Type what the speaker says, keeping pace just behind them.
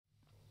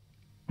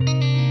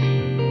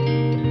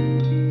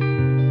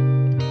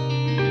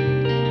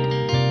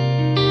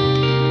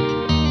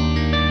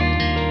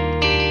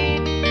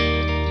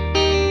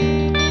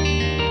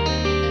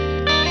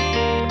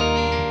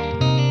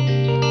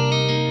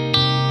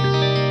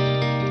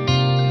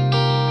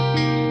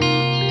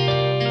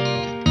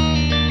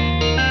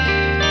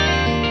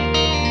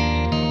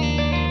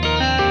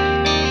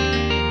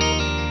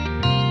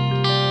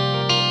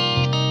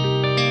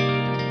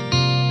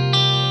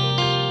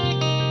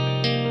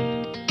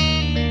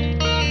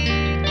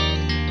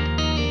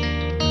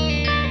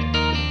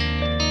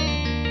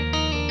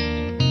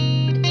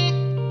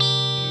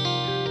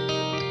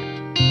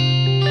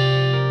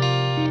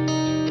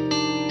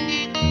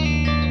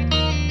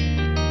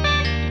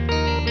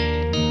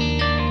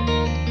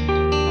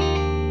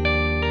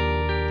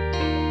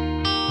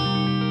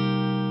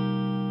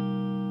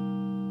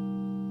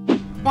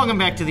Welcome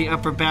back to the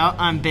Upper Bout.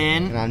 I'm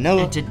Ben. And I'm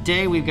Noah. And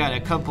today we've got a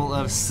couple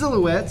of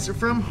silhouettes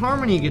from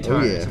Harmony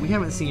guitars. Oh, yeah. We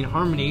haven't seen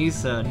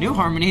harmonies, new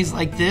harmonies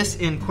like this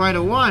in quite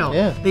a while.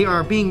 Yeah. They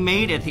are being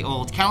made at the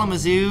old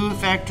Kalamazoo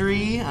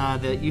factory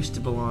that used to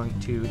belong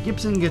to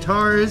Gibson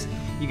Guitars.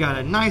 You got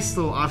a nice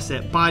little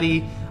offset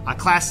body, a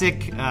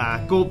classic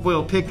gold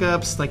foil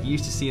pickups like you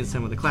used to see in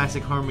some of the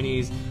classic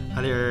harmonies.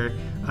 They're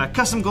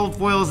custom gold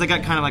foils. They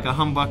got kind of like a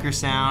humbucker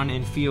sound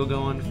and feel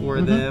going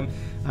for them.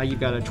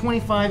 You've got a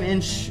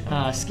 25-inch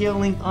scale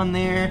length on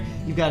there.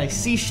 You've got a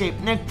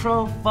C-shaped neck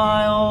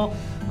profile.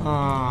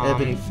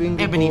 Ebony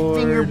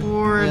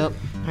fingerboard. Yep.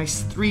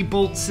 Nice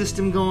 3-bolt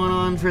system going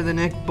on for the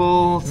neck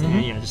bolts.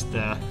 And yeah, just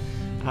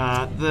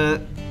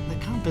the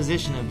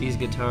composition of these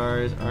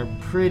guitars are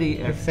pretty.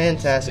 They're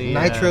fantastic.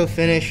 Nitro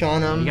finish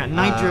on them. You got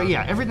nitro.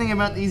 Yeah, everything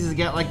about these has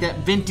got like that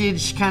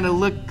vintage kind of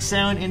look,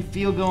 sound, and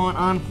feel going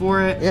on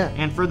for it. Yeah.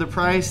 And for the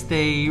price,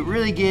 they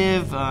really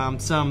give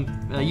some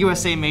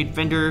USA-made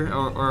Fender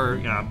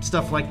or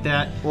stuff like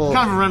that. Well,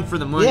 kind of a run for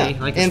the money.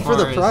 Yeah. Like, and for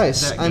the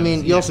price, I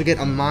mean, you also get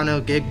a mono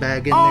gig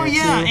bag in there. Oh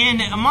yeah,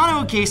 too. and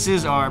mono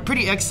cases are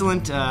pretty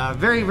excellent.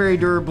 Very, very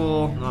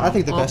durable. I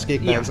think the best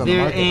gig bags on the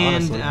market,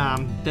 honestly.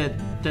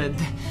 And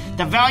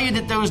the value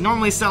that those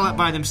normally sell at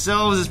by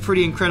themselves is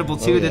pretty incredible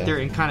too. That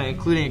they're kind of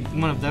including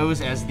one of those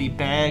as the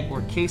bag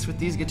or case with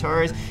these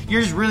guitars.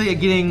 You're just really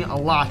getting a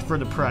lot for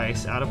the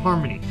price out of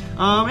Harmony.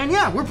 And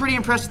yeah, we're pretty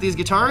impressed with these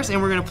guitars,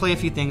 and we're gonna play a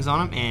few things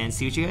on them and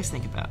see what you guys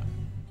think about.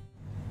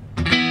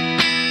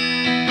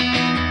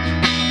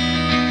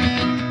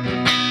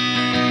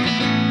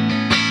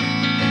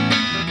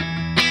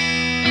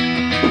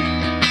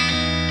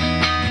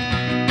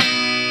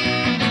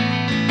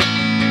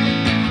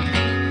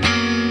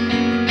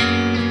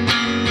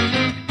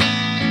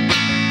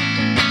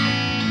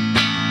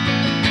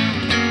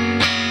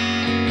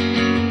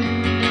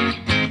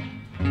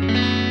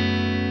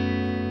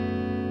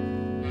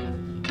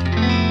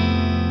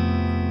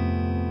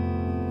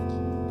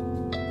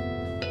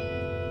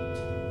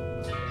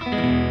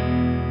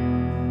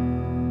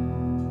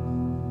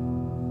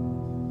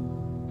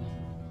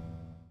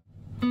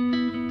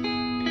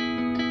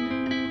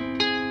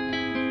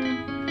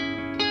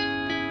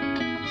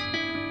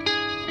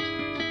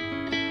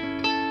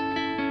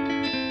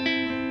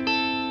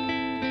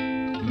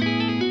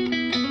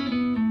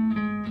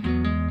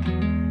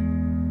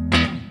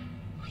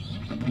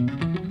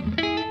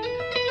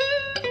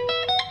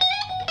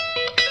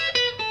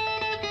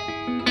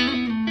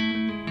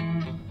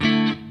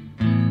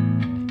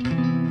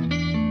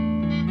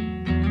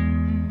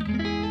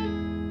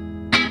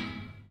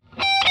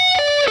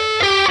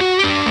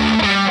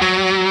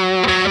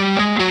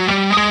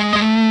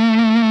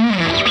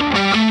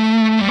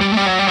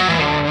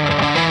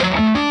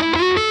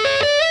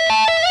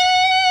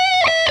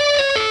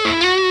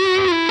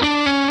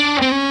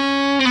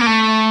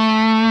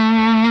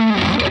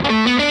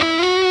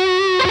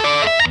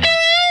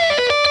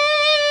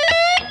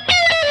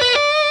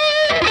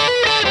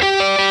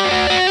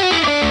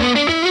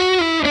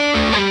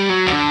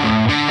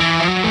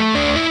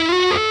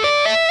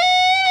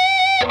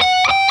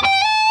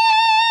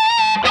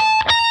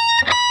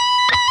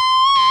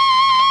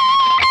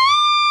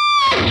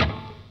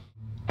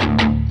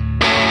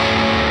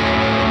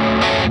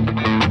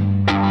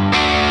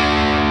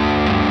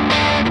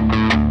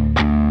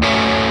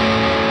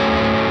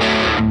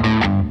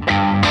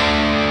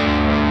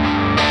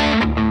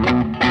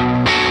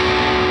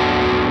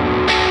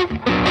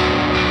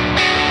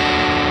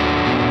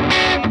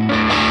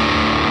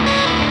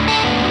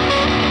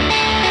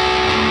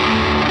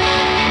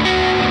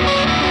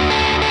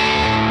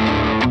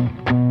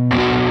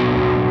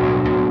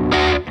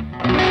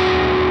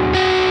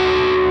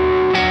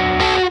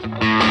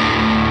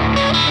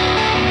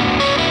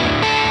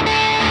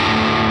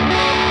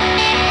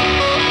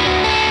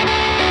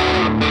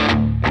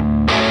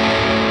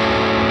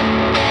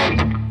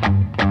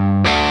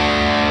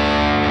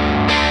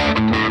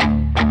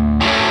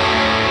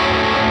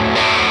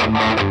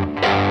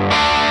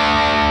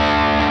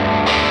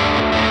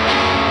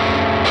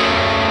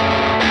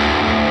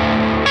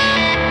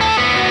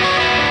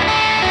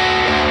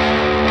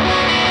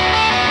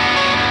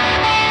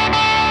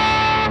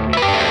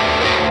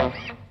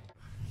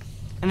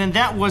 And then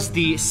that was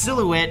the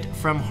Silhouette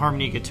from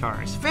Harmony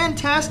Guitars.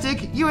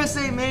 Fantastic,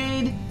 USA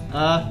made,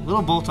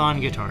 little bolt-on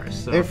guitars.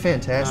 So, they're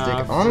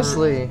fantastic.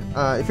 Honestly,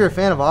 if you're a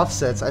fan of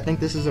offsets, I think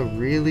this is a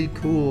really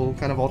cool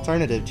kind of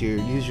alternative to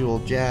your usual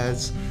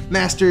jazz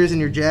masters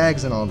and your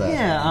Jags and all that.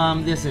 Yeah,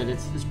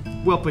 it's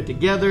well put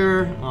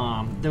together.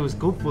 Those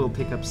gold foil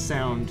pickups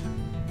sound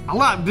a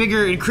lot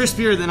bigger and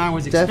crispier than I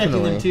was expecting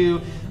them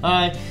to.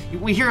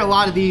 We hear a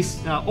lot of these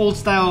old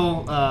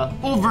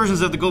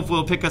versions of the gold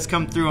foil pickups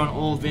come through on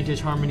old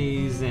vintage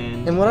harmonies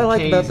and what I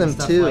like about them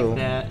too, like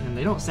that, and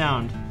they don't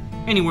sound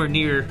anywhere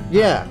near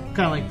kind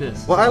of like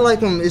this. What I like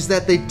them is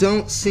that they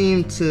don't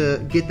seem to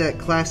get that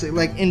classic,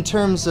 like in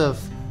terms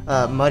of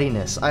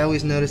muddiness. I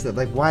always notice that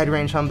like wide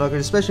range humbuckers,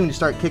 especially when you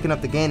start kicking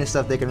up the gain and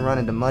stuff, they can run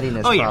into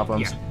muddiness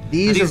problems. Yeah.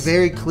 These are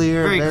very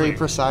clear, very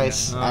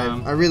precise. Yeah.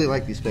 I really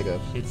like these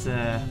pickups. It's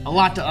a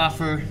lot to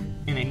offer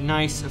in a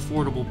nice,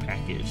 affordable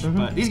package.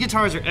 But these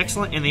guitars are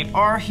excellent, and they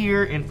are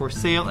here and for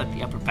sale at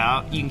the Upper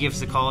Bout. You can give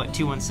us a call at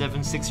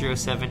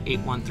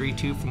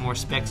 217-607-8132 for more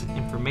specs and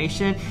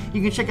information.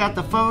 You can check out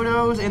the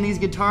photos and these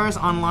guitars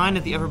online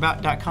at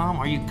theupperbout.com,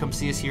 or you can come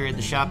see us here at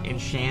the shop in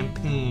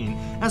Champaign.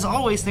 As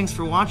always, thanks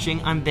for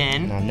watching. I'm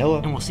Ben, And I'm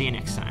Noah. and we'll see you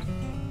next time.